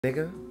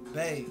Nigga,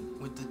 Babe,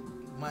 with the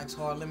Mike's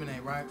Hard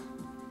Lemonade, right?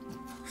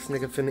 this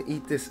nigga finna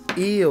eat this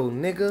eel,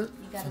 nigga. You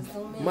gotta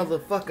zoom in.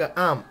 Motherfucker,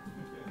 I'm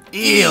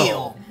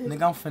Eel.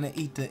 Nigga, I'm finna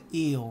eat the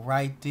eel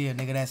right there,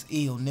 nigga. That's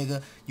eel,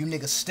 nigga. You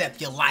niggas step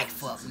your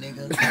life up,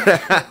 nigga.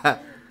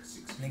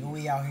 Nigga,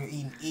 we out here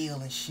eating eel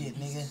and shit,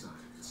 nigga.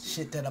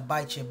 Shit that'll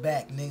bite your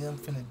back, nigga. I'm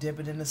finna dip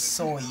it in the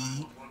soy,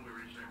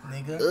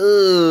 nigga.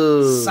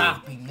 Ooh.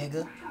 Soppy,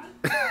 nigga.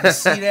 You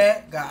see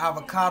that? Got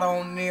avocado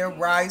on there,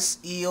 rice,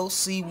 eel,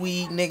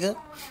 seaweed, nigga.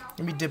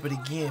 Let me dip it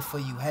again for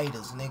you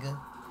haters, nigga.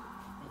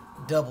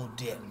 Double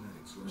dip.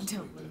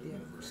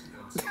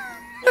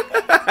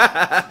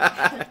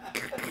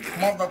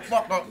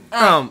 Motherfucker.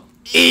 I'm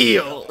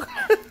eel.